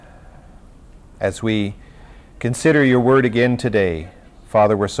as we consider your word again today.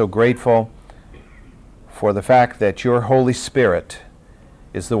 Father, we're so grateful for the fact that your Holy Spirit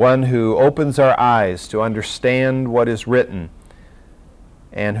is the one who opens our eyes to understand what is written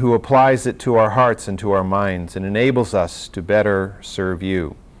and who applies it to our hearts and to our minds and enables us to better serve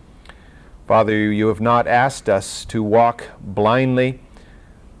you. Father, you have not asked us to walk blindly,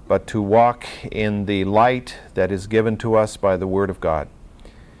 but to walk in the light that is given to us by the Word of God.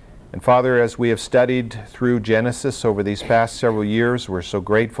 And Father, as we have studied through Genesis over these past several years, we're so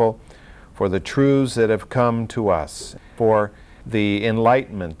grateful for the truths that have come to us, for the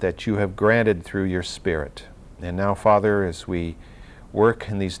enlightenment that you have granted through your Spirit. And now, Father, as we work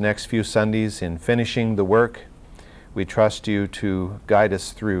in these next few Sundays in finishing the work, we trust you to guide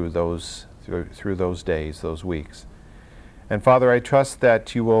us through those days, those weeks. And Father, I trust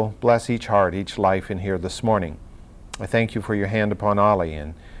that you will bless each heart, each life in here this morning. I thank you for your hand upon Ollie,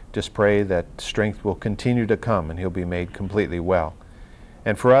 and just pray that strength will continue to come and he'll be made completely well.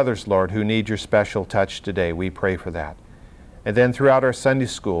 And for others, Lord, who need your special touch today, we pray for that. And then throughout our Sunday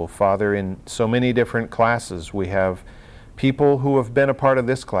school, Father, in so many different classes, we have people who have been a part of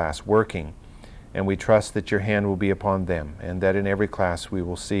this class working, and we trust that your hand will be upon them, and that in every class we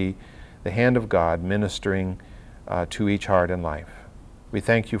will see the hand of God ministering to each heart and life. We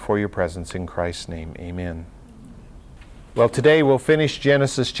thank you for your presence in Christ's name. Amen. Well, today we'll finish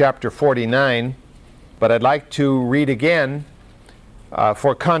Genesis chapter 49, but I'd like to read again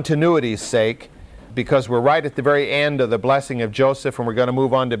for continuity's sake, because we're right at the very end of the blessing of Joseph and we're going to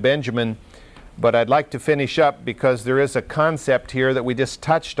move on to Benjamin. But I'd like to finish up because there is a concept here that we just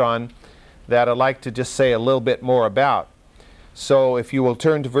touched on that I'd like to just say a little bit more about. So if you will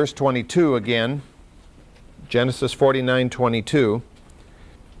turn to verse 22 again, Genesis 49:22.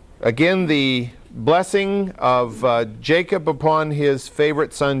 Again, the blessing of Jacob upon his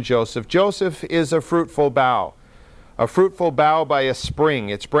favorite son Joseph. Joseph is a fruitful bough by a spring.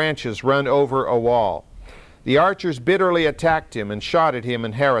 Its branches run over a wall. The archers bitterly attacked him and shot at him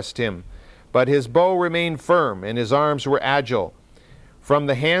and harassed him. But his bow remained firm, and his arms were agile. From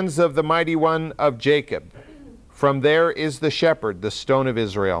the hands of the mighty one of Jacob, from there is the shepherd, the stone of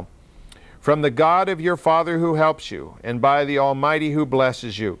Israel. From the God of your father who helps you, and by the Almighty who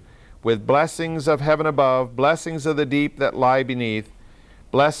blesses you, with blessings of heaven above, blessings of the deep that lie beneath,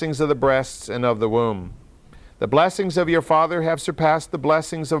 blessings of the breasts and of the womb. The blessings of your father have surpassed the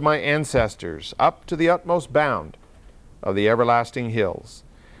blessings of my ancestors, up to the utmost bound of the everlasting hills.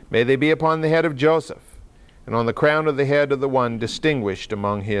 May they be upon the head of Joseph, and on the crown of the head of the one distinguished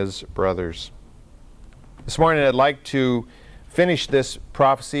among his brothers. This morning I'd like to finish this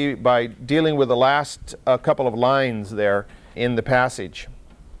prophecy by dealing with the last couple of lines there in the passage.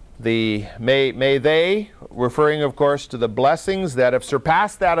 The may they, referring of course to the blessings that have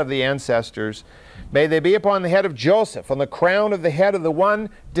surpassed that of the ancestors, may they be upon the head of Joseph, on the crown of the head of the one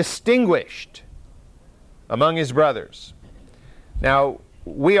distinguished among his brothers. Now,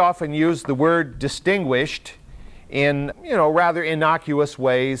 we often use the word distinguished in, rather innocuous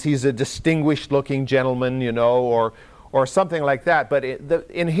ways. He's a distinguished-looking gentleman, or something like that. But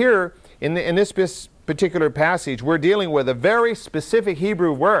in this particular passage, we're dealing with a very specific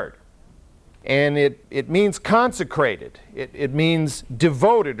Hebrew word. And it means consecrated. It means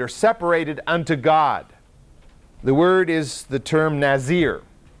devoted or separated unto God. The word is the term Nazir,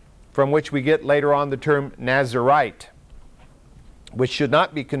 from which we get later on the term Nazirite, which should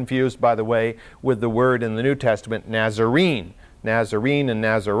not be confused, by the way, with the word in the New Testament, Nazarene. Nazarene and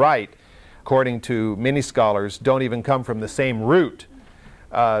Nazirite, according to many scholars, don't even come from the same root.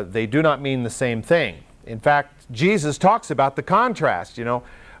 They do not mean the same thing. In fact, Jesus talks about the contrast,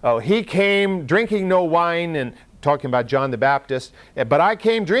 he came drinking no wine, and talking about John the Baptist, but I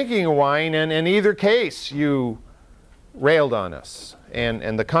came drinking wine, and in either case you railed on us.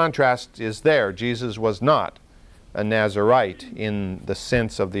 And the contrast is there. Jesus was not a Nazirite in the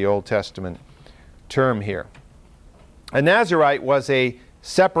sense of the Old Testament term here. A Nazirite was a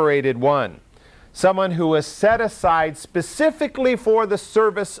separated one, someone who was set aside specifically for the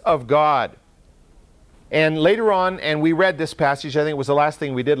service of God. And later on, and we read this passage, I think it was the last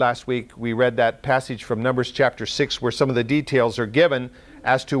thing we did last week, we read that passage from Numbers chapter 6 where some of the details are given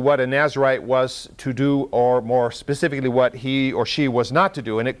as to what a Nazirite was to do, or more specifically what he or she was not to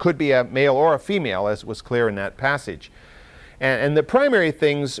do. And it could be a male or a female, as was clear in that passage. And the primary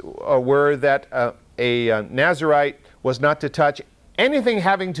things were that a Nazirite was not to touch anything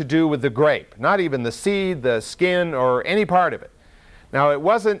having to do with the grape, not even the seed, the skin, or any part of it. Now, it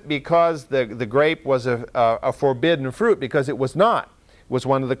wasn't because the grape was a forbidden fruit, because it was not. It was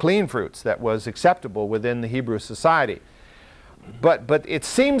one of the clean fruits that was acceptable within the Hebrew society. but it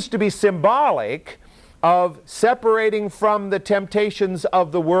seems to be symbolic of separating from the temptations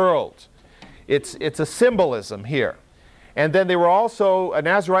of the world. It's a symbolism here. And then they were also, a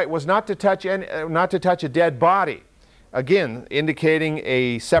Nazirite was not to touch a dead body, again indicating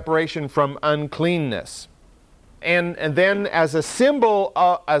a separation from uncleanness. And then as a symbol,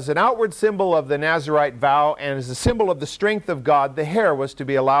 as an outward symbol of the Nazirite vow, and as a symbol of the strength of God, the hair was to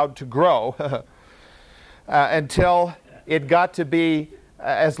be allowed to grow until it got to be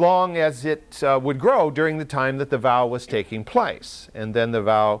as long as it would grow during the time that the vow was taking place. And then the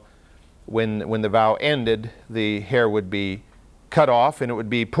vow, when the vow ended, the hair would be cut off and it would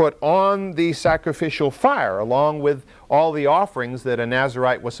be put on the sacrificial fire along with all the offerings that a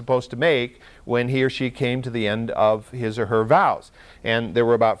Nazirite was supposed to make when he or she came to the end of his or her vows. And there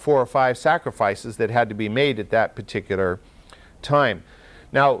were about 4 or 5 sacrifices that had to be made at that particular time.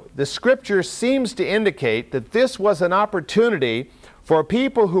 Now, the scripture seems to indicate that this was an opportunity for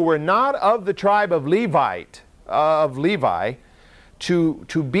people who were not of the tribe of Levi to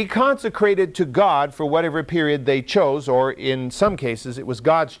be consecrated to God for whatever period they chose, or in some cases it was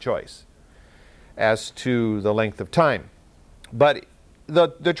God's choice as to the length of time. But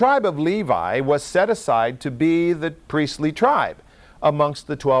the tribe of Levi was set aside to be the priestly tribe amongst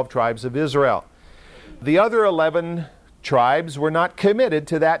the 12 tribes of Israel. The other 11 tribes were not committed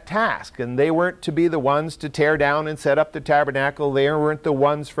to that task, and they weren't to be the ones to tear down and set up the tabernacle. They weren't the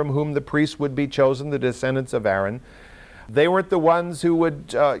ones from whom the priests would be chosen, the descendants of Aaron. They weren't the ones who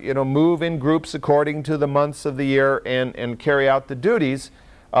would move in groups according to the months of the year and carry out the duties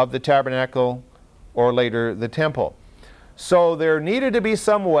of the tabernacle or later the temple. So there needed to be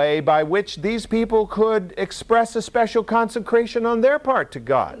some way by which these people could express a special consecration on their part to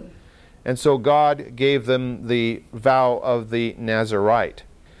God. And so God gave them the vow of the Nazirite.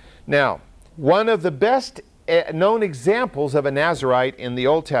 Now, one of the best known examples of a Nazirite in the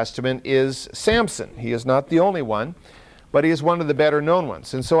Old Testament is Samson. He is not the only one, but he is one of the better known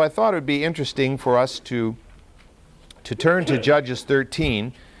ones. And so I thought it would be interesting for us to turn to Judges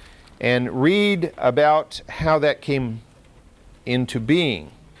 13 and read about how that came into being.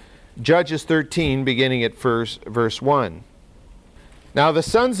 Judges 13, beginning at verse 1. Now the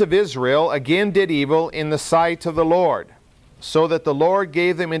sons of Israel again did evil in the sight of the Lord, so that the Lord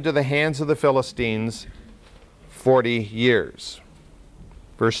gave them into the hands of the Philistines 40 years.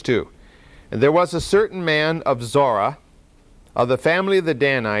 Verse 2. And there was a certain man of Zorah, of the family of the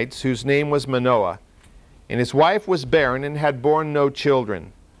Danites, whose name was Manoah, and his wife was barren and had borne no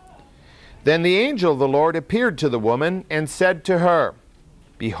children. Then the angel of the Lord appeared to the woman and said to her,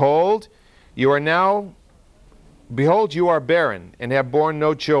 Behold, you are barren and have borne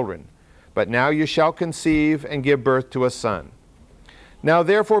no children, but now you shall conceive and give birth to a son. Now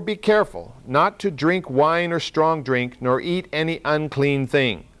therefore be careful, not to drink wine or strong drink, nor eat any unclean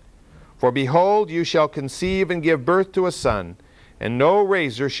thing. For behold, you shall conceive and give birth to a son, and no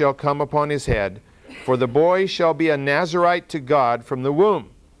razor shall come upon his head, for the boy shall be a Nazirite to God from the womb.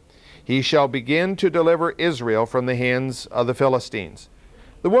 He shall begin to deliver Israel from the hands of the Philistines.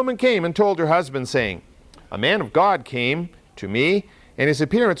 The woman came and told her husband, saying, A man of God came to me, and his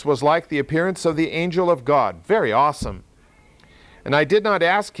appearance was like the appearance of the angel of God, very awesome. And I did not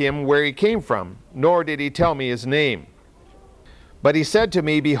ask him where he came from, nor did he tell me his name. But he said to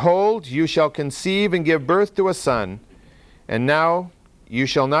me, Behold, you shall conceive and give birth to a son, and now you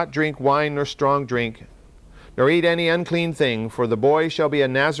shall not drink wine nor strong drink, nor eat any unclean thing, for the boy shall be a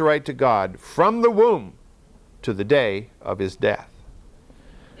Nazirite to God from the womb to the day of his death.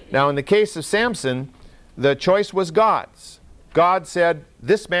 Now in the case of Samson, the choice was God's. God said,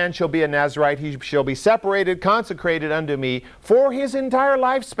 This man shall be a Nazirite, he shall be separated, consecrated unto me for his entire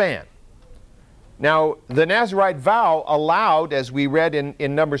lifespan. Now, the Nazirite vow allowed, as we read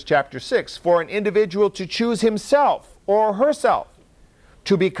in Numbers chapter 6, for an individual to choose himself or herself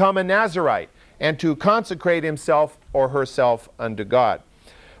to become a Nazirite and to consecrate himself or herself unto God.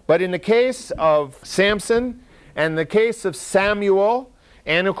 But in the case of Samson, and the case of Samuel,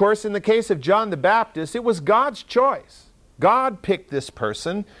 and of course in the case of John the Baptist, it was God's choice. God picked this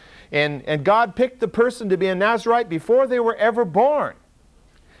person, and God picked the person to be a Nazirite before they were ever born.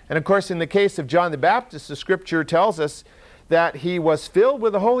 And of course, in the case of John the Baptist, the scripture tells us that he was filled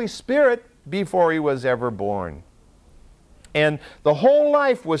with the Holy Spirit before he was ever born. And the whole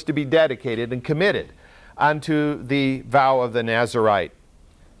life was to be dedicated and committed unto the vow of the Nazirite.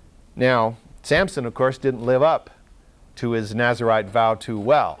 Now, Samson, of course, didn't live up to his Nazirite vow too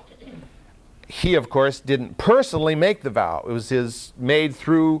well. He, of course, didn't personally make the vow. It was made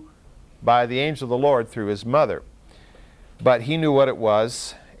by the angel of the Lord through his mother. But he knew what it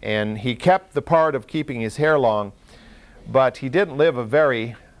was, and he kept the part of keeping his hair long. but he didn't live a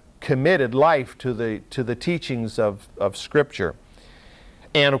very committed life to the teachings of Scripture.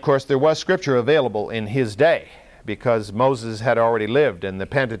 And of course there was Scripture available in his day, because Moses had already lived and the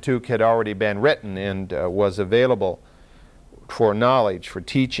Pentateuch had already been written and was available for knowledge, for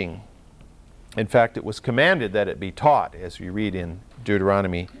teaching. In fact, it was commanded that it be taught, as we read in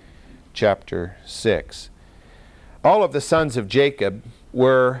Deuteronomy chapter 6. All of the sons of Jacob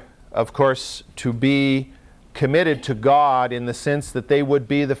were, of course, to be committed to God in the sense that they would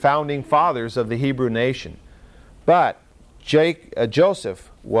be the founding fathers of the Hebrew nation. But Joseph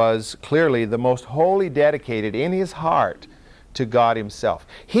was clearly the most wholly dedicated in his heart to God himself.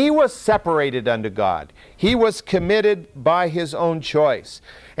 He was separated unto God. He was committed by his own choice.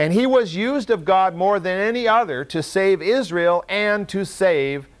 And he was used of God more than any other to save Israel and to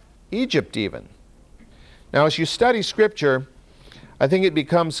save Egypt even. Now, as you study Scripture, I think it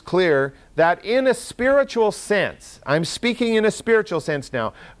becomes clear that in a spiritual sense, I'm speaking in a spiritual sense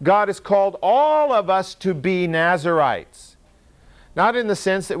now, God has called all of us to be Nazarites. Not in the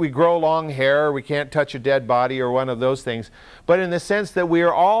sense that we grow long hair, or we can't touch a dead body, or one of those things, but in the sense that we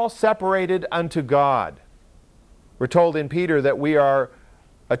are all separated unto God. We're told in Peter that we are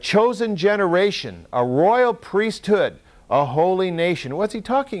a chosen generation, a royal priesthood, a holy nation. What's he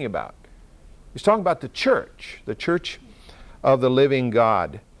talking about? He's talking about the church of the living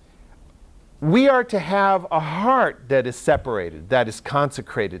God. We are to have a heart that is separated, that is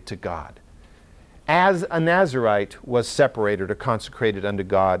consecrated to God, as a Nazarite was separated or consecrated unto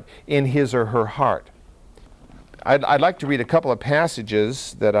God in his or her heart. I'd like to read a couple of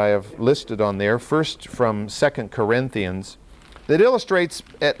passages that I have listed on there. First, from 2 Corinthians, that illustrates,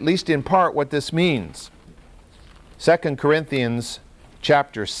 at least in part, what this means. 2 Corinthians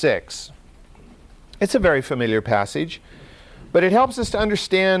chapter 6. It's a very familiar passage, but it helps us to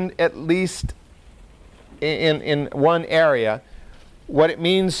understand, at least in one area, what it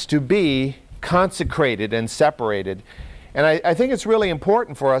means to be consecrated and separated. And I think it's really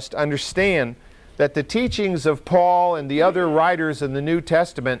important for us to understand that the teachings of Paul and the other writers in the New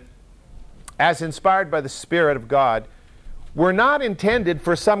Testament, as inspired by the Spirit of God, were not intended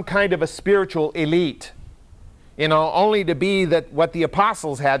for some kind of a spiritual elite, only to be that what the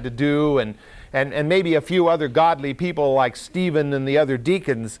apostles had to do and maybe a few other godly people like Stephen and the other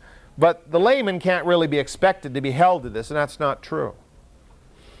deacons, but the layman can't really be expected to be held to this, and that's not true.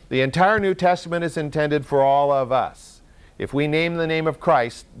 The entire New Testament is intended for all of us. If we name the name of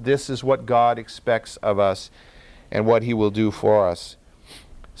Christ, this is what God expects of us and what he will do for us.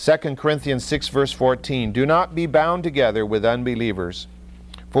 2 Corinthians 6 verse 14, do not be bound together with unbelievers.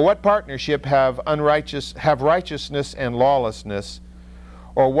 For what partnership have righteousness and lawlessness?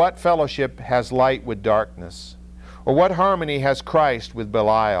 Or what fellowship has light with darkness? Or what harmony has Christ with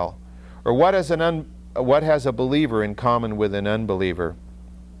Belial? Or what has a believer in common with an unbeliever?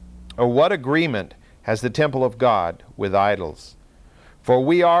 Or what agreement has the temple of God with idols? For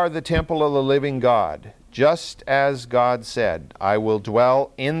we are the temple of the living God, just as God said, I will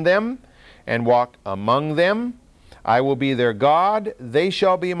dwell in them and walk among them. I will be their God, they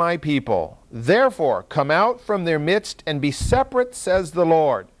shall be my people. Therefore, come out from their midst and be separate, says the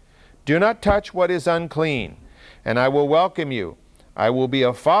Lord. Do not touch what is unclean, and I will welcome you. I will be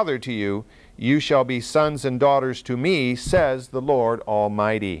a father to you. You shall be sons and daughters to me, says the Lord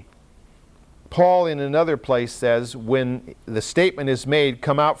Almighty. Paul in another place says, when the statement is made,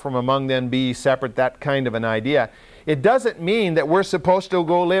 come out from among them, be ye separate, that kind of an idea, it doesn't mean that we're supposed to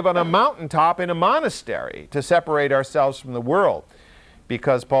go live on a mountaintop in a monastery to separate ourselves from the world.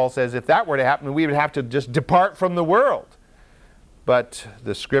 Because Paul says if that were to happen, we would have to just depart from the world. But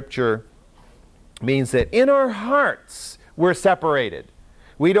the Scripture means that in our hearts we're separated.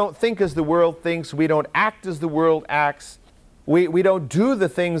 We don't think as the world thinks. We don't act as the world acts. We don't do the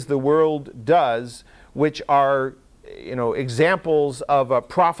things the world does, which are, examples of a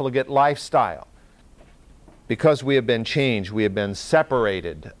profligate lifestyle. Because we have been changed, we have been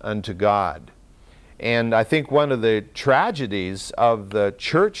separated unto God. And I think one of the tragedies of the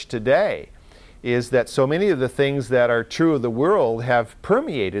church today is that so many of the things that are true of the world have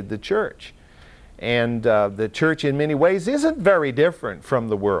permeated the church. And the church in many ways isn't very different from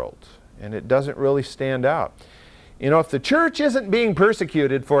the world, and it doesn't really stand out. If the church isn't being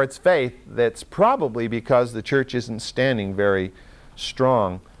persecuted for its faith, that's probably because the church isn't standing very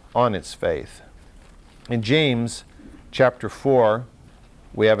strong on its faith. In James chapter 4,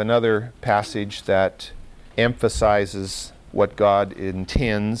 we have another passage that emphasizes what God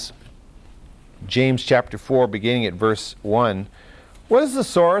intends. James chapter 4, beginning at verse 1. What is the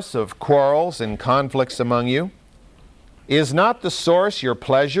source of quarrels and conflicts among you? Is not the source your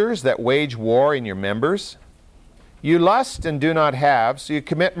pleasures that wage war in your members? You lust and do not have, so you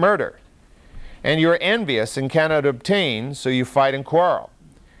commit murder. And you are envious and cannot obtain, so you fight and quarrel.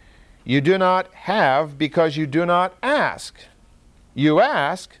 You do not have because you do not ask. You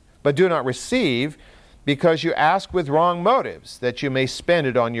ask, but do not receive, because you ask with wrong motives, that you may spend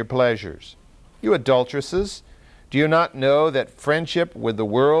it on your pleasures. You adulteresses, do you not know that friendship with the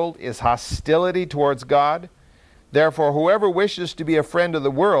world is hostility towards God? Therefore, whoever wishes to be a friend of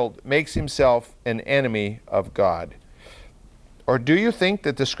the world makes himself an enemy of God. Or do you think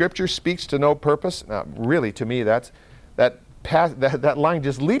that the Scripture speaks to no purpose? Now, really, to me, that line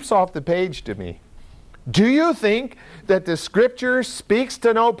just leaps off the page to me. Do you think that the Scripture speaks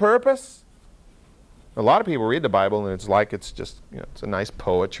to no purpose? A lot of people read the Bible and it's like it's just, it's a nice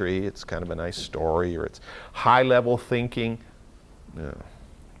poetry, it's kind of a nice story, or it's high-level thinking. No.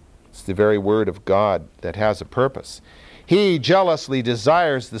 It's the very Word of God that has a purpose. He jealously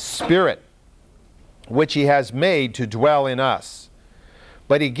desires the Spirit which He has made to dwell in us.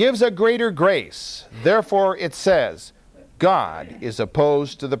 But He gives a greater grace. Therefore it says, God is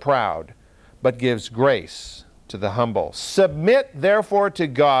opposed to the proud, but gives grace to the humble. Submit therefore to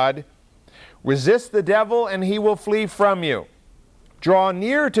God. Resist the devil, and he will flee from you. Draw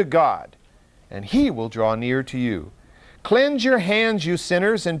near to God, and He will draw near to you. Cleanse your hands, you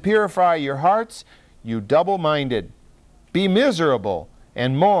sinners, and purify your hearts, you double-minded. Be miserable,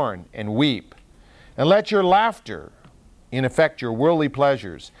 and mourn, and weep. And let your laughter, in effect your worldly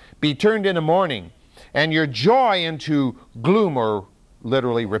pleasures, be turned into mourning, and your joy into gloom, or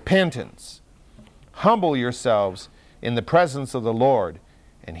literally repentance. Humble yourselves in the presence of the Lord,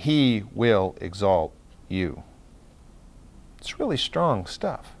 and He will exalt you. It's really strong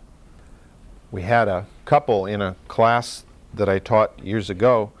stuff. We had a couple in a class that I taught years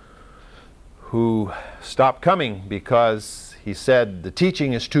ago who stopped coming because he said the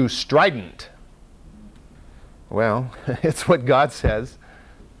teaching is too strident. Well, it's what God says,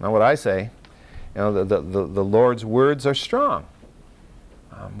 not what I say. The Lord's words are strong.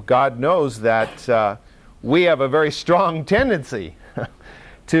 God knows that we have a very strong tendency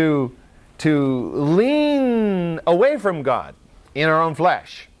to lean away from God in our own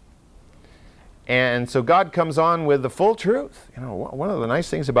flesh. And so God comes on with the full truth. One of the nice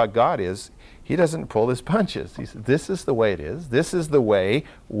things about God is He doesn't pull His punches. He says, this is the way it is. This is the way.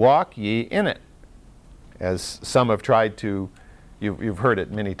 Walk ye in it. As some have tried to, you've heard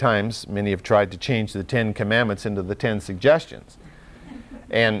it many times, many have tried to change the 10 Commandments into the 10 suggestions.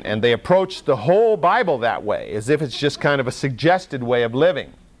 And they approach the whole Bible that way, as if it's just kind of a suggested way of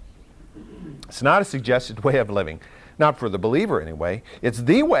living. It's not a suggested way of living. Not for the believer anyway. It's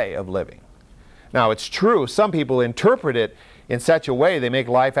the way of living. Now, it's true, some people interpret it in such a way they make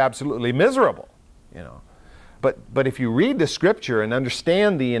life absolutely miserable, But if you read the Scripture and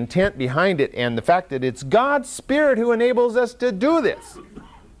understand the intent behind it and the fact that it's God's Spirit who enables us to do this,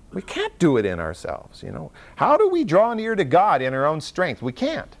 we can't do it in ourselves, How do we draw near to God in our own strength? We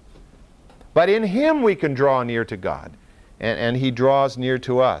can't. But in Him we can draw near to God, and He draws near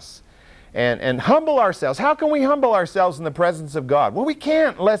to us. And humble ourselves. How can we humble ourselves in the presence of God? Well, we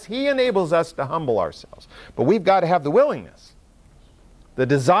can't unless He enables us to humble ourselves. But we've got to have the willingness, the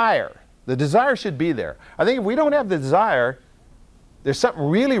desire. The desire should be there. I think if we don't have the desire, there's something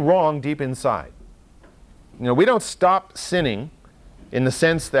really wrong deep inside. We don't stop sinning in the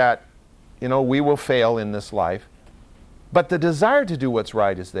sense that, we will fail in this life. But the desire to do what's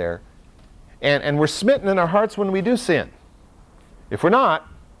right is there. And we're smitten in our hearts when we do sin. If we're not,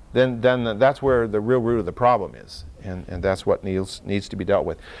 then that's where the real root of the problem is. And that's what needs to be dealt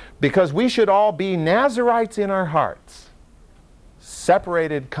with. Because we should all be Nazarites in our hearts,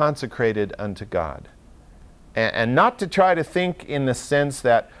 separated, consecrated unto God. And not to try to think in the sense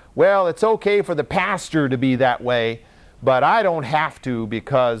that, well, it's okay for the pastor to be that way, but I don't have to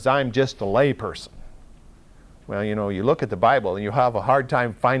because I'm just a layperson. Well, you look at the Bible and you have a hard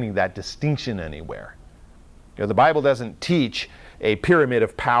time finding that distinction anywhere. The Bible doesn't teach a pyramid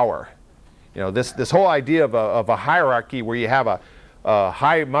of power. This whole idea of a hierarchy where you have a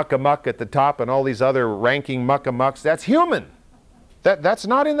high muck-a-muck at the top and all these other ranking muck-a-mucks, that's human. That's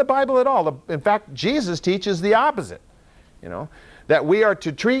not in the Bible at all. In fact, Jesus teaches the opposite. That we are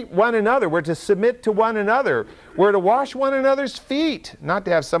to treat one another, we're to submit to one another, we're to wash one another's feet, not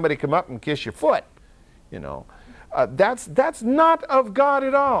to have somebody come up and kiss your foot. That's not of God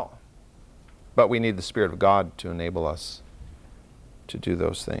at all. But we need the Spirit of God to enable us to do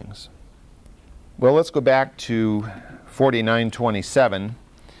those things. Well, let's go back to 49:27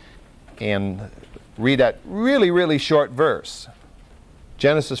 and read that really, really short verse.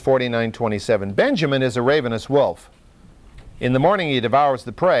 Genesis 49:27. Benjamin is a ravenous wolf. In the morning he devours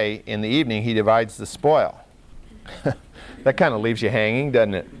the prey, in the evening he divides the spoil. That kind of leaves you hanging,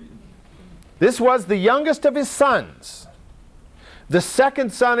 doesn't it? This was the youngest of his sons, the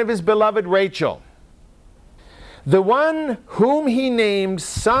second son of his beloved Rachel, the one whom he named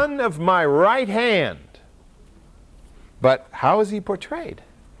son of my right hand. But how is he portrayed?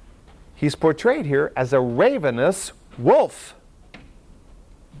 He's portrayed here as a ravenous wolf.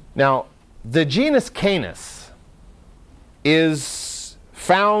 Now, the genus Canis is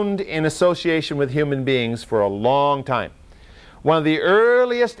found in association with human beings for a long time. One of the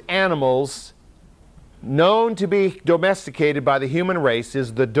earliest animals known to be domesticated by the human race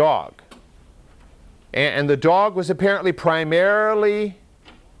is the dog. And the dog was apparently primarily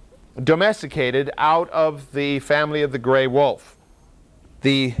domesticated out of the family of the gray wolf.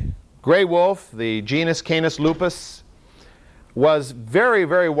 The gray wolf, the genus Canis lupus, was very,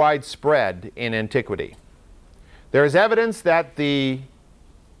 very widespread in antiquity. There is evidence that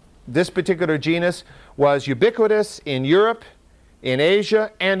this particular genus was ubiquitous in Europe, in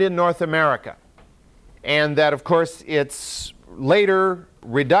Asia, and in North America. And that, of course, its later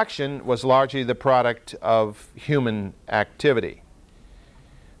reduction was largely the product of human activity.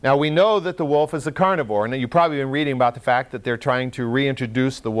 Now, we know that the wolf is a carnivore, and you've probably been reading about the fact that they're trying to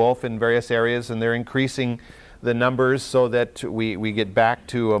reintroduce the wolf in various areas, and they're increasing the numbers so that we get back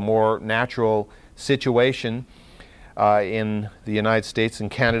to a more natural situation in the United States and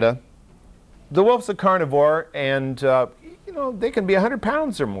Canada. The wolf's a carnivore, and they can be 100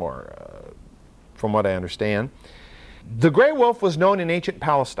 pounds or more, from what I understand. The gray wolf was known in ancient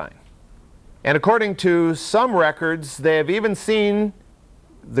Palestine, and according to some records, they have even seen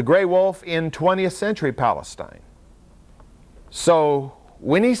the gray wolf in 20th century Palestine. So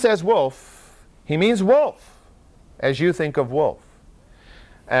when he says wolf, he means wolf, as you think of wolf.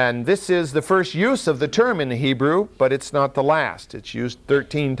 And this is the first use of the term in the Hebrew, but it's not the last. It's used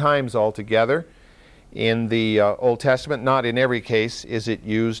 13 times altogether in the Old Testament. Not in every case is it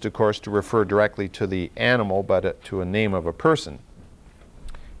used, of course, to refer directly to the animal, but to a name of a person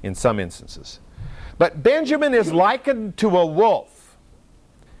in some instances. But Benjamin is likened to a wolf.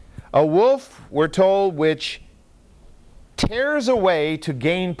 A wolf, we're told, which tears away to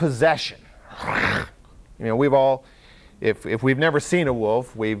gain possession. We've all, if we've never seen a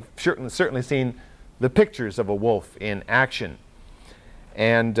wolf, we've certainly seen the pictures of a wolf in action.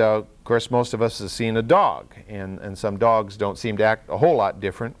 And of course, most of us have seen a dog, and some dogs don't seem to act a whole lot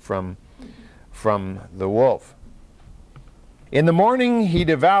different from the wolf. In the morning he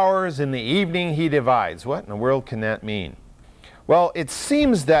devours, in the evening he divides. What in the world can that mean? Well, it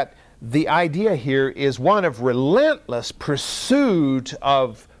seems that the idea here is one of relentless pursuit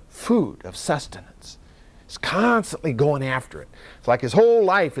of food, of sustenance. He's constantly going after it. It's like his whole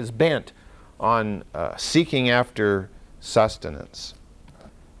life is bent on seeking after sustenance.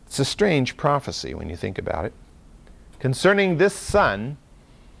 It's a strange prophecy when you think about it, concerning this son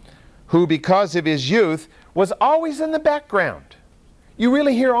who, because of his youth, was always in the background. You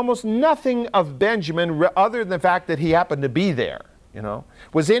really hear almost nothing of Benjamin other than the fact that he happened to be there. It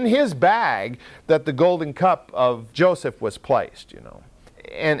was in his bag that the golden cup of Joseph was placed,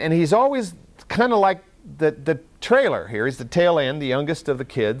 And he's always kind of like the trailer here. He's the tail end, the youngest of the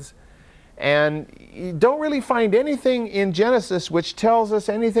kids. And you don't really find anything in Genesis which tells us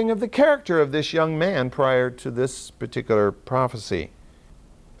anything of the character of this young man prior to this particular prophecy.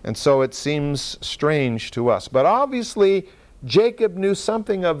 And so it seems strange to us. But obviously, Jacob knew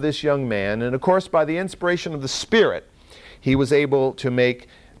something of this young man, and of course, by the inspiration of the Spirit, he was able to make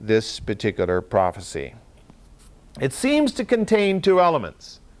this particular prophecy. It seems to contain two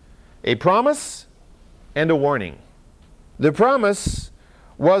elements, a promise and a warning. The promise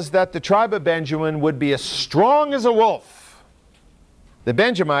was that the tribe of Benjamin would be as strong as a wolf. The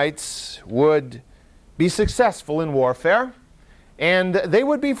Benjamites would be successful in warfare, and they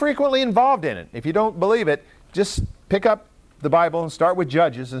would be frequently involved in it. If you don't believe it, just pick up the Bible and start with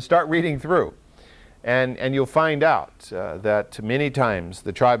Judges and start reading through. And you'll find out that many times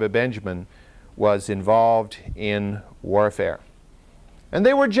the tribe of Benjamin was involved in warfare. And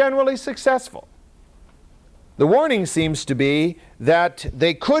they were generally successful. The warning seems to be that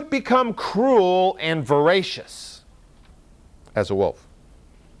they could become cruel and voracious as a wolf.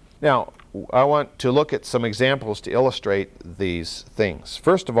 Now, I want to look at some examples to illustrate these things.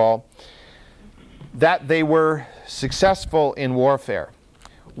 First of all, that they were successful in warfare.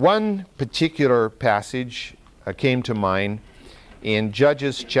 One particular passage came to mind in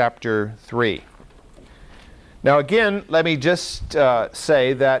Judges chapter 3. Now again, let me just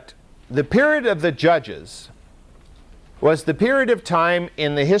say that the period of the Judges was the period of time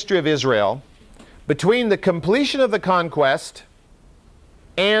in the history of Israel between the completion of the conquest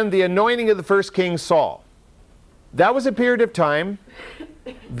and the anointing of the first king Saul. That was a period of time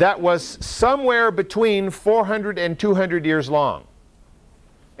that was somewhere between 400 and 200 years long.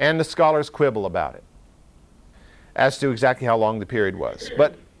 And the scholars quibble about it as to exactly how long the period was.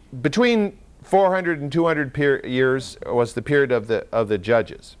 But between 400 and 200 years was the period of the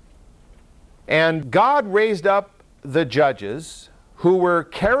judges. And God raised up the judges who were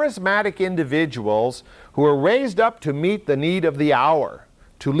charismatic individuals who were raised up to meet the need of the hour,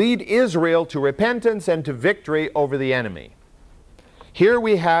 to lead Israel to repentance and to victory over the enemy. Here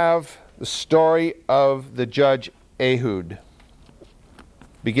we have the story of the judge Ehud,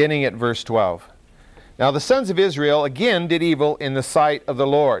 beginning at verse 12. Now the sons of Israel again did evil in the sight of the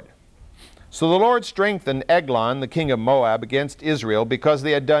Lord. So the Lord strengthened Eglon, the king of Moab, against Israel, because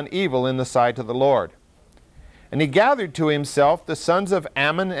they had done evil in the sight of the Lord. And he gathered to himself the sons of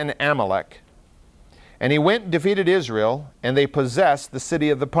Ammon and Amalek. And he went and defeated Israel, and they possessed the city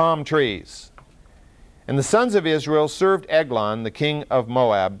of the palm trees. And the sons of Israel served Eglon, the king of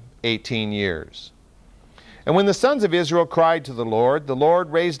Moab, 18 years. And when the sons of Israel cried to the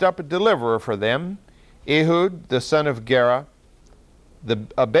Lord raised up a deliverer for them, Ehud, the son of Gera,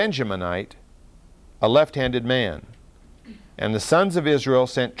 a Benjaminite, a left-handed man. And the sons of Israel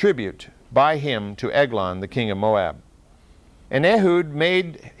sent tribute by him to Eglon, the king of Moab. And Ehud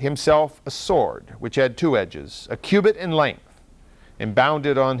made himself a sword, which had 2 edges, a cubit in length, and bound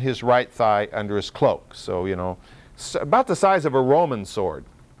it on his right thigh under his cloak. So, about the size of a Roman sword,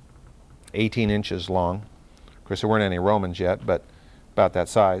 18 inches long. Of course, there weren't any Romans yet, but about that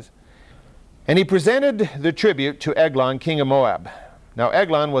size. And he presented the tribute to Eglon, king of Moab. Now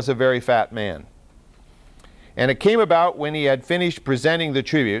Eglon was a very fat man. And it came about when he had finished presenting the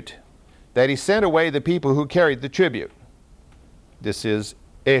tribute that he sent away the people who carried the tribute. This is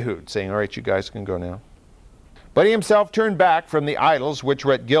Ehud saying, all right, you guys can go now. But he himself turned back from the idols which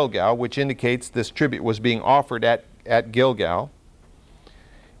were at Gilgal, which indicates this tribute was being offered at Gilgal,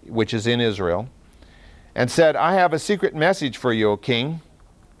 which is in Israel, and said, I have a secret message for you, O king.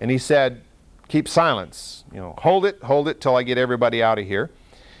 And he said, keep silence. Hold it till I get everybody out of here.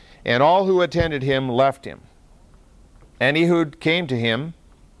 And all who attended him left him. And Ehud came to him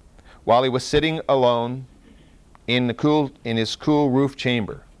while he was sitting alone in his cool roof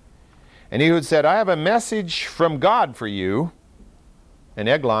chamber. And Ehud said, I have a message from God for you. And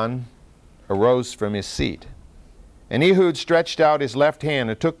Eglon arose from his seat. And Ehud stretched out his left hand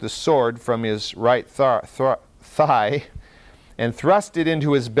and took the sword from his right thigh and thrust it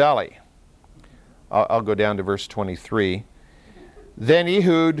into his belly. I'll go down to verse 23. Then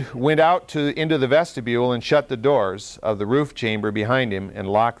Ehud went out into the vestibule and shut the doors of the roof chamber behind him and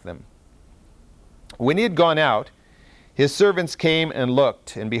locked them. When he had gone out, his servants came and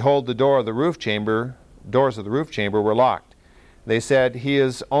looked, and behold, the doors of the roof chamber were locked. They said, he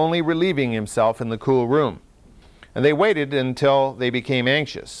is only relieving himself in the cool room. And they waited until they became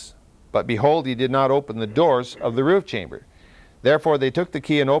anxious. But behold, he did not open the doors of the roof chamber. Therefore they took the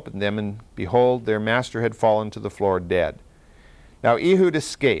key and opened them, and behold, their master had fallen to the floor dead. Now Ehud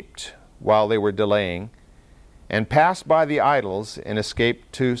escaped while they were delaying, and passed by the idols, and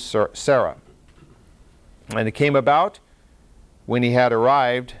escaped to Sarah. And it came about, when he had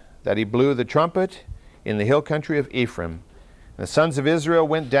arrived, that he blew the trumpet in the hill country of Ephraim. And the sons of Israel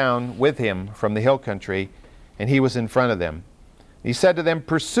went down with him from the hill country, and he was in front of them. He said to them,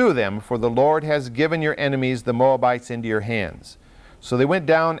 pursue them, for the Lord has given your enemies, the Moabites, into your hands. So they went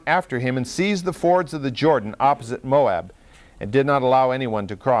down after him and seized the fords of the Jordan opposite Moab, and did not allow anyone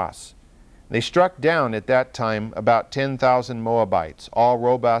to cross. They struck down at that time about 10,000 Moabites, all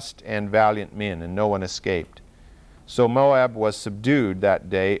robust and valiant men, and no one escaped. So Moab was subdued that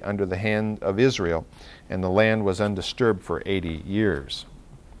day under the hand of Israel, and the land was undisturbed for 80 years.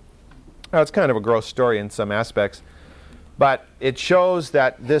 Now, it's kind of a gross story in some aspects, but it shows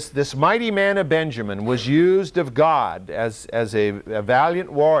that this mighty man of Benjamin was used of God as a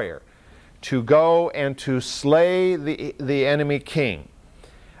valiant warrior to go and to slay the enemy king.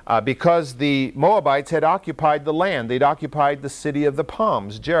 Because the Moabites had occupied the land. They'd occupied the city of the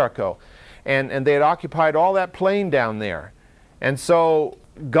palms, Jericho. And they had occupied all that plain down there. And so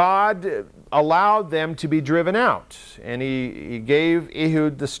God allowed them to be driven out. And he gave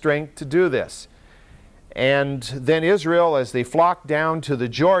Ehud the strength to do this. And then Israel, as they flocked down to the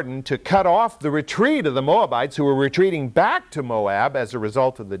Jordan to cut off the retreat of the Moabites, who were retreating back to Moab as a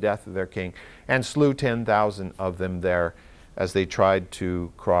result of the death of their king, and slew 10,000 of them there as they tried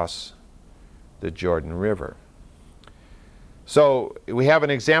to cross the Jordan River. So we have an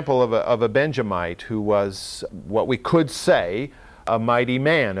example of a Benjamite who was what we could say a mighty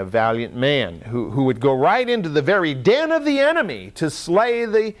man, a valiant man, who would go right into the very den of the enemy to slay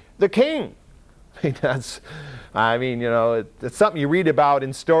the king. It's something you read about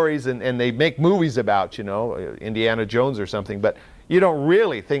in stories and they make movies about, Indiana Jones or something, but you don't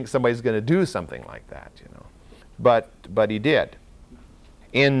really think somebody's going to do something like that, But he did.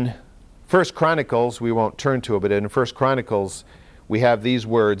 In 1 Chronicles, we won't turn to it, but in 1 Chronicles, we have these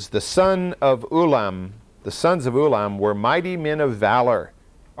words: the sons of Ulam were mighty men of valor,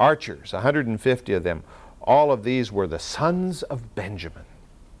 archers, 150 of them. All of these were the sons of Benjamin.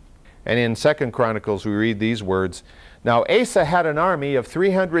 And in 2 Chronicles, we read these words: now Asa had an army of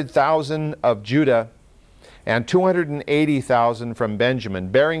 300,000 of Judah and 280,000 from Benjamin,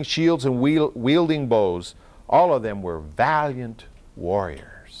 bearing shields and wielding bows. All of them were valiant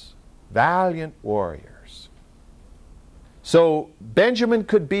warriors. Valiant warriors. So Benjamin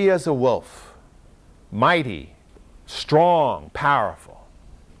could be as a wolf, mighty, strong, powerful.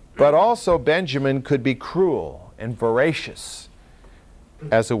 But also Benjamin could be cruel and voracious,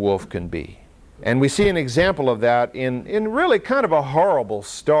 as a wolf can be. And we see an example of that in really kind of a horrible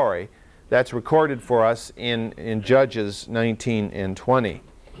story that's recorded for us in Judges 19 and 20.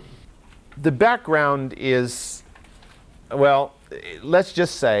 The background is, well, let's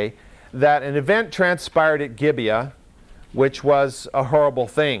just say that an event transpired at Gibeah, which was a horrible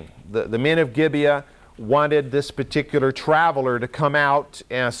thing. The men of Gibeah wanted this particular traveler to come out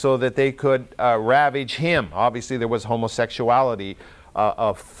so that they could ravage him. Obviously, there was homosexuality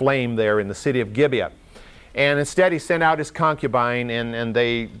aflame there in the city of Gibeah. And instead, he sent out his concubine, and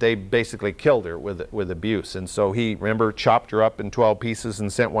they basically killed her with abuse. And so he, remember, chopped her up in 12 pieces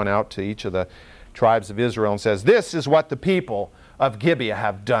and sent one out to each of the tribes of Israel and says, "This is what the people of Gibeah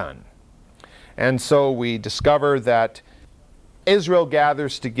have done." And so we discover that Israel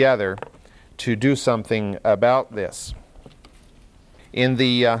gathers together to do something about this. In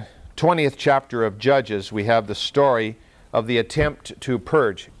the 20th chapter of Judges, we have the story of the attempt to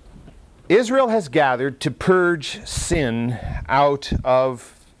purge. Israel has gathered to purge sin out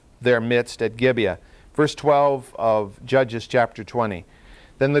of their midst at Gibeah. Verse 12 of Judges chapter 20.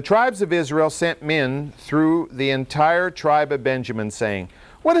 Then the tribes of Israel sent men through the entire tribe of Benjamin, saying,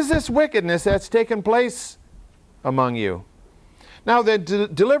 "What is this wickedness that's taken place among you? Now then,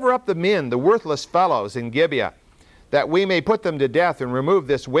 deliver up the men, the worthless fellows in Gibeah, that we may put them to death and remove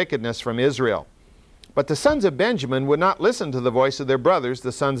this wickedness from Israel." But the sons of Benjamin would not listen to the voice of their brothers,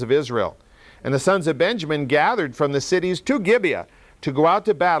 the sons of Israel. And the sons of Benjamin gathered from the cities to Gibeah to go out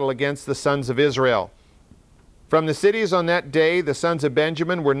to battle against the sons of Israel. From the cities on that day, the sons of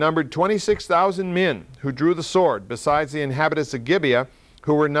Benjamin were numbered 26,000 men who drew the sword, besides the inhabitants of Gibeah,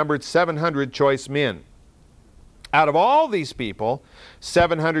 who were numbered 700 choice men. Out of all these people,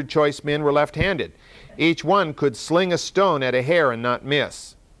 700 choice men were left-handed. Each one could sling a stone at a hair and not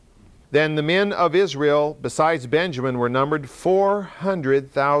miss. Then the men of Israel, besides Benjamin, were numbered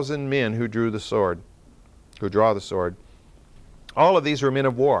 400,000 men who draw the sword. All of these were men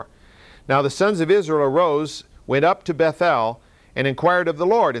of war. Now the sons of Israel arose, went up to Bethel, and inquired of the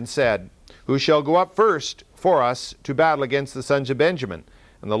Lord, and said, "Who shall go up first for us to battle against the sons of Benjamin?"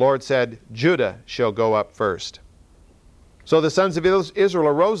 And the Lord said, "Judah shall go up first." So the sons of Israel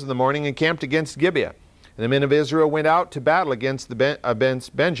arose in the morning and camped against Gibeah. And the men of Israel went out to battle against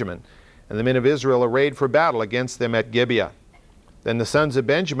Benjamin. And the men of Israel arrayed for battle against them at Gibeah. Then the sons of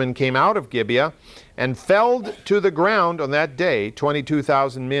Benjamin came out of Gibeah and felled to the ground on that day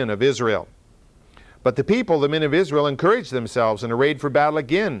 22,000 men of Israel. But the people, the men of Israel, encouraged themselves and arrayed for battle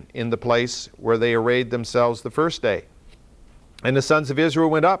again in the place where they arrayed themselves the first day. And the sons of Israel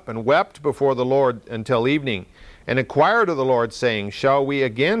went up and wept before the Lord until evening, and inquired of the Lord, saying, "Shall we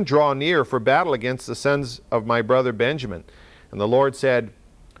again draw near for battle against the sons of my brother Benjamin?" And the Lord said,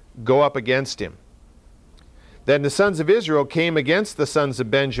 "Go up against him." Then the sons of Israel came against the sons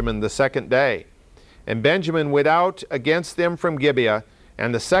of Benjamin the second day. And Benjamin went out against them from Gibeah,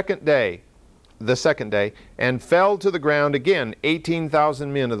 and the second day, and fell to the ground again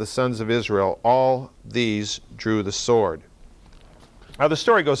 18,000 men of the sons of Israel. All these drew the sword. Now the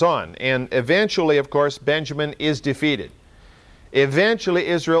story goes on, and eventually, of course, Benjamin is defeated. Eventually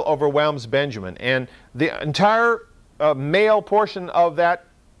Israel overwhelms Benjamin, and the entire male portion of that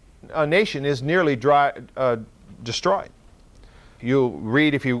nation is nearly destroyed. You'll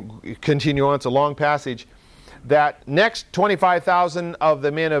read, if you continue on, it's a long passage, that next 25,000 of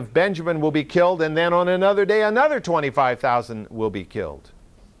the men of Benjamin will be killed, and then on another day another 25,000 will be killed.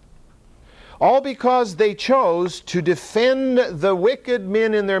 All because they chose to defend the wicked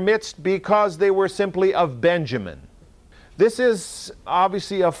men in their midst because they were simply of Benjamin. This is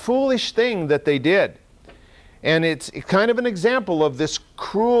obviously a foolish thing that they did. And it's kind of an example of this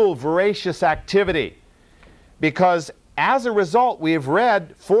cruel, voracious activity. Because as a result, we have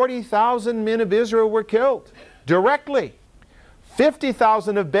read 40,000 men of Israel were killed directly.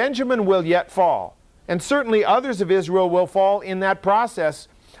 50,000 of Benjamin will yet fall. And certainly others of Israel will fall in that process.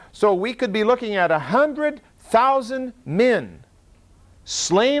 So we could be looking at 100,000 men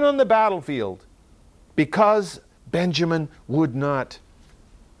slain on the battlefield because Benjamin would not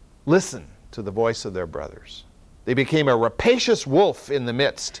listen to the voice of their brothers. They became a rapacious wolf in the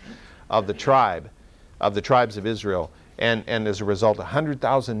midst of the tribes of Israel. And as a result,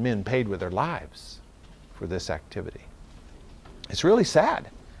 100,000 men paid with their lives for this activity. It's really sad.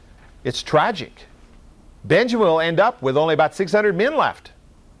 It's tragic. Benjamin will end up with only about 600 men left.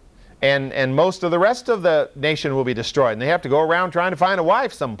 And most of the rest of the nation will be destroyed. And they have to go around trying to find a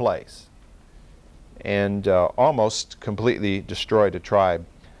wife someplace. And almost completely destroyed a tribe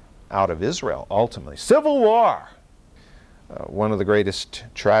out of Israel, ultimately. Civil war. One of the greatest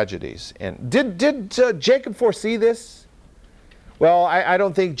tragedies. And did Jacob foresee this? Well, I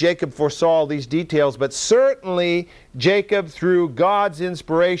don't think Jacob foresaw all these details, but certainly Jacob, through God's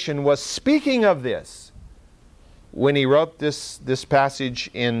inspiration, was speaking of this when he wrote this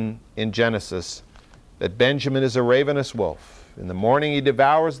passage in Genesis, that Benjamin is a ravenous wolf. In the morning he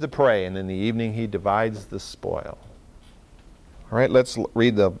devours the prey, and in the evening he divides the spoil. All right, let's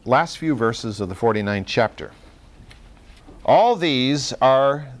read the last few verses of the 49th chapter. All these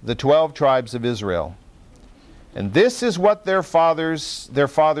are the 12 tribes of Israel. And this is what their fathers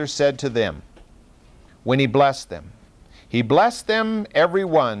said to them when he blessed them. He blessed them every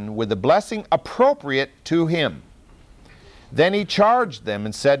one with the blessing appropriate to him. Then he charged them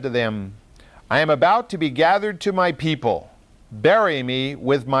and said to them, I am about to be gathered to my people. Bury me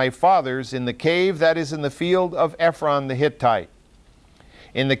with my fathers in the cave that is in the field of Ephron the Hittite,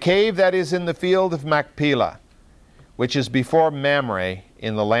 in the cave that is in the field of Machpelah, which is before Mamre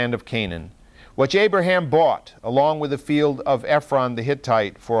in the land of Canaan, which Abraham bought along with the field of Ephron the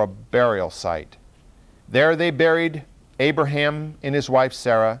Hittite for a burial site. There they buried Abraham and his wife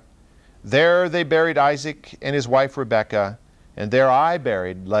Sarah. There they buried Isaac and his wife Rebekah, and there I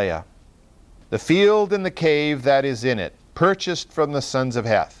buried Leah. The field and the cave that is in it, purchased from the sons of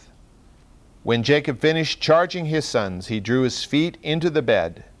Heth. When Jacob finished charging his sons, he drew his feet into the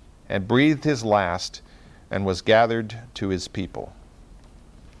bed and breathed his last and was gathered to his people.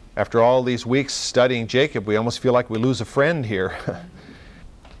 After all these weeks studying Jacob, we almost feel like we lose a friend here.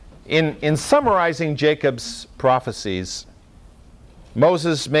 In summarizing Jacob's prophecies,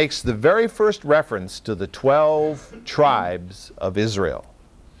 Moses makes the very first reference to the 12 tribes of Israel.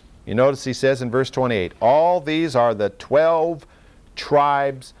 You notice he says in verse 28, all these are the 12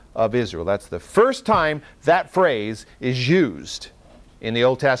 tribes of Israel. That's the first time that phrase is used in the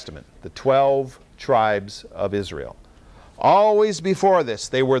Old Testament, the 12 tribes of Israel. Always before this,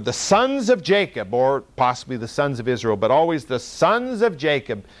 they were the sons of Jacob, or possibly the sons of Israel, but always the sons of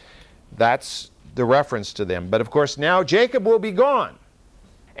Jacob. That's the reference to them. But of course now Jacob will be gone.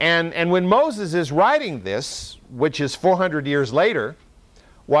 And when Moses is writing this, which is 400 years later,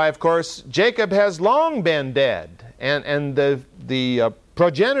 why of course Jacob has long been dead. And the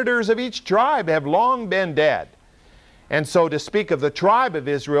progenitors of each tribe have long been dead. And so to speak of the tribe of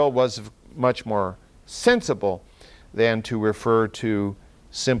Israel was much more sensible than to refer to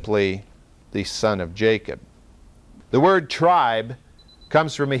simply the son of Jacob. The word tribe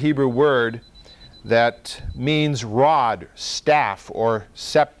comes from a Hebrew word that means rod, staff, or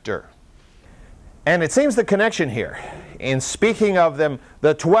scepter. And it seems the connection here, in speaking of them,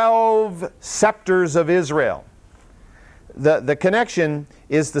 the 12 scepters of Israel, the connection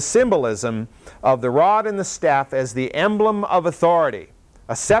is the symbolism of the rod and the staff as the emblem of authority.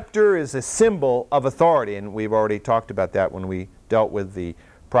 A scepter is a symbol of authority, and we've already talked about that when we dealt with the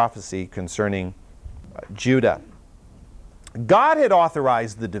prophecy concerning Judah. God had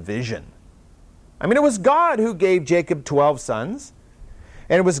authorized the division. I mean, it was God who gave Jacob 12 sons,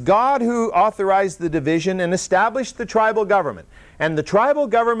 and it was God who authorized the division and established the tribal government. And the tribal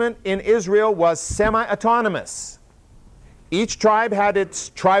government in Israel was semi-autonomous. Each tribe had its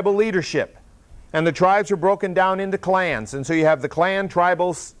tribal leadership. And the tribes were broken down into clans. And so you have the clan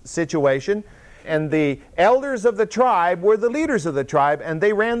tribal situation. And the elders of the tribe were the leaders of the tribe, and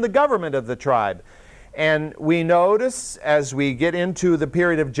they ran the government of the tribe. And we notice, as we get into the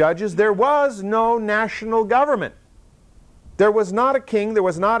period of Judges, there was no national government. There was not a king, there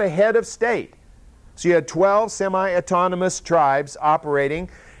was not a head of state. So you had 12 semi-autonomous tribes operating,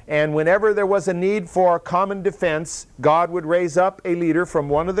 and whenever there was a need for common defense, God would raise up a leader from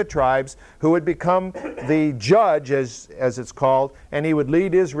one of the tribes who would become the judge, as it's called, and he would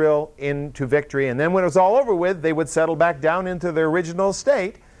lead Israel into victory. And then when it was all over with, they would settle back down into their original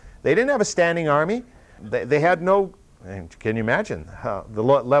state. They didn't have a standing army. They had no And can you imagine the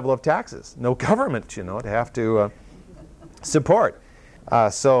level of taxes? No government, to have to support.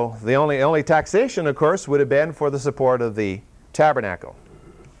 So the only taxation, of course, would have been for the support of the tabernacle.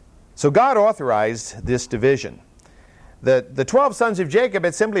 So God authorized this division. The 12 sons of Jacob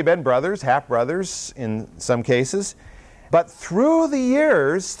had simply been brothers, half-brothers in some cases. But through the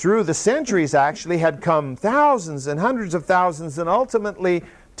years, through the centuries actually, had come thousands and hundreds of thousands and ultimately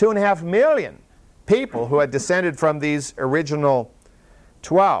 2.5 million people who had descended from these original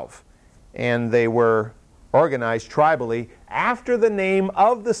 12. And they were organized tribally after the name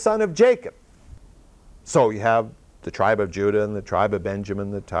of the son of Jacob. So you have the tribe of Judah and the tribe of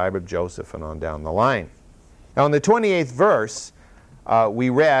Benjamin, the tribe of Joseph, and on down the line. Now in the 28th verse, we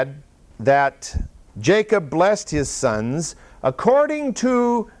read that Jacob blessed his sons according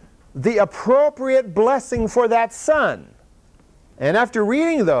to the appropriate blessing for that son. And after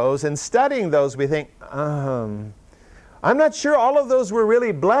reading those and studying those, we think, I'm not sure all of those were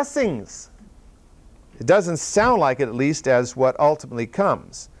really blessings. It doesn't sound like it, at least, as what ultimately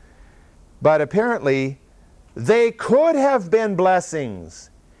comes. But apparently, they could have been blessings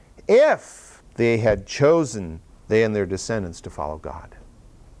if they had chosen, they and their descendants, to follow God.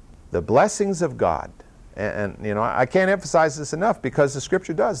 The blessings of God. And I can't emphasize this enough because the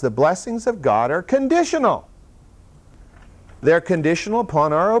Scripture does. The blessings of God are conditional. They're conditional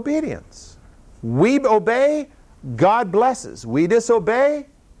upon our obedience. We obey, God blesses. We disobey,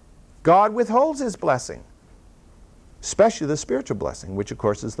 God withholds His blessing. Especially the spiritual blessing, which of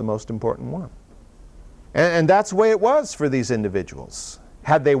course is the most important one. And that's the way it was for these individuals.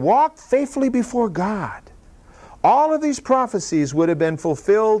 Had they walked faithfully before God, all of these prophecies would have been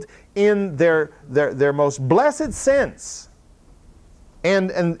fulfilled in their most blessed sense.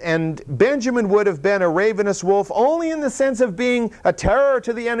 And Benjamin would have been a ravenous wolf only in the sense of being a terror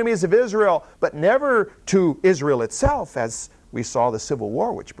to the enemies of Israel, but never to Israel itself, as we saw the civil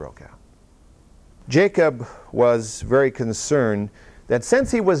war which broke out. Jacob was very concerned that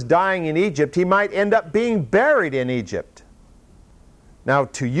since he was dying in Egypt, he might end up being buried in Egypt. Now,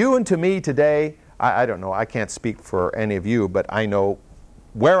 to you and to me today, I don't know, I can't speak for any of you, but I know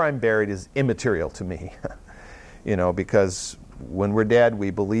where I'm buried is immaterial to me. Because when we're dead,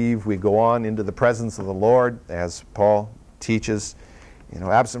 we believe we go on into the presence of the Lord, as Paul teaches,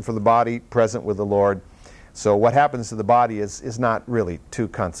 absent from the body, present with the Lord. So what happens to the body is not really too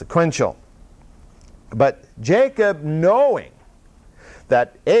consequential. But Jacob, knowing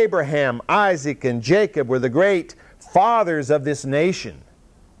that Abraham, Isaac, and Jacob were the great fathers of this nation,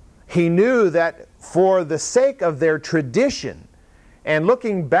 he knew that for the sake of their tradition and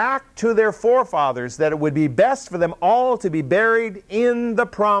looking back to their forefathers, that it would be best for them all to be buried in the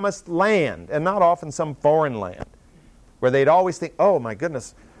promised land and not off in some foreign land where they'd always think, oh my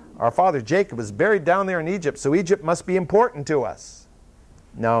goodness, our father Jacob is buried down there in Egypt, so Egypt must be important to us.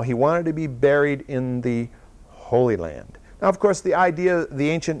 No, he wanted to be buried in the Holy Land. Now, of course, the idea the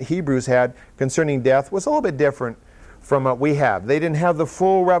ancient Hebrews had concerning death was a little bit different from what we have. They didn't have the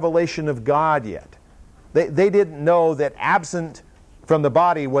full revelation of God yet. They didn't know that absent from the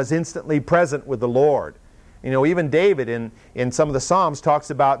body was instantly present with the Lord. Even David in some of the Psalms talks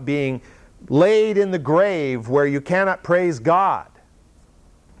about being laid in the grave where you cannot praise God.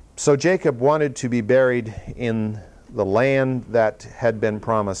 So Jacob wanted to be buried in the land that had been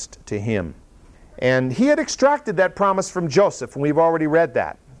promised to him. And he had extracted that promise from Joseph, and we've already read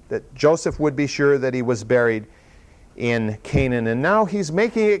that Joseph would be sure that he was buried in Canaan. And now he's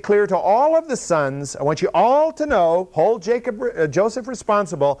making it clear to all of the sons, I want you all to know, hold Joseph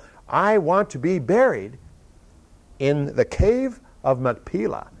responsible, I want to be buried in the cave of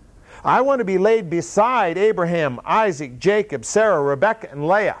Machpelah. I want to be laid beside Abraham, Isaac, Jacob, Sarah, Rebekah, and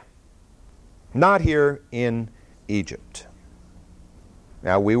Leah. Not here in Egypt.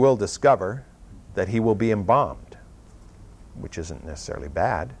 Now we will discover that he will be embalmed, which isn't necessarily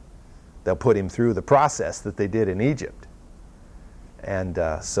bad. They'll put him through the process that they did in Egypt. And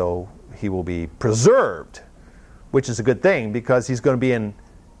so he will be preserved, which is a good thing because he's going to be in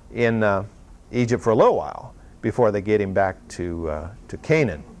Egypt for a little while before they get him back to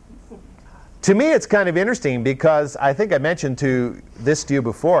Canaan. To me, it's kind of interesting because I think I mentioned this to you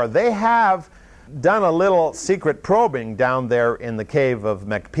before. They have done a little secret probing down there in the cave of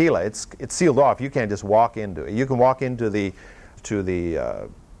Machpelah. It's sealed off. You can't just walk into it. You can walk into the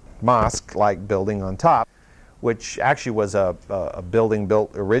mosque-like building on top, which actually was a building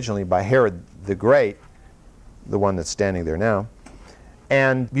built originally by Herod the Great, the one that's standing there now.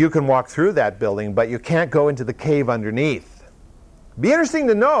 And you can walk through that building, but you can't go into the cave underneath. Be interesting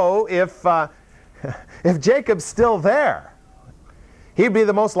to know if Jacob's still there. He'd be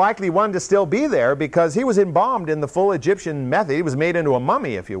the most likely one to still be there because he was embalmed in the full Egyptian method. He was made into a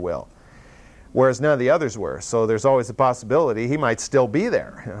mummy, if you will, whereas none of the others were. So there's always a possibility he might still be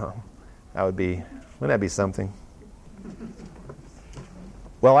there. Wouldn't that be something?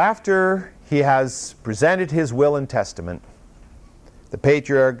 Well, after he has presented his will and testament, the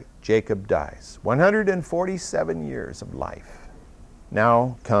patriarch Jacob dies. 147 years of life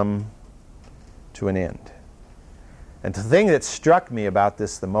now come to an end. And the thing that struck me about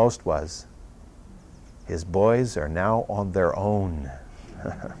this the most was his boys are now on their own.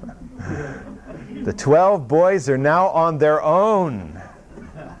 The 12 boys are now on their own.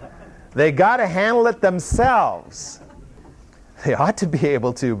 They got to handle it themselves. They ought to be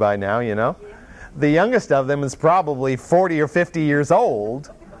able to by now, you know. The youngest of them is probably 40 or 50 years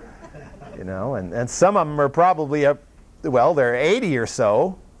old, you know, and some of them are probably, they're 80 or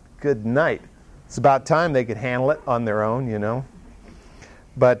so. Good night. It's about time they could handle it on their own, you know.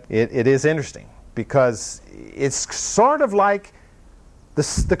 But it is interesting because it's sort of like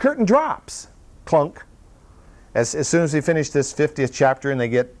the curtain drops, clunk. As soon as we finish this 50th chapter and they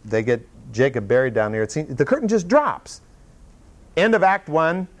get Jacob buried down there, the curtain just drops. End of Act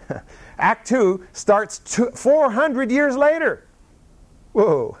 1. Act 2 starts 400 years later.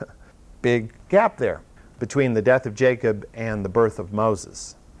 Whoa, big gap there between the death of Jacob and the birth of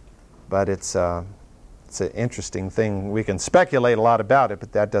Moses. But it's an interesting thing. We can speculate a lot about it,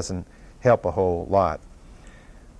 but that doesn't help a whole lot.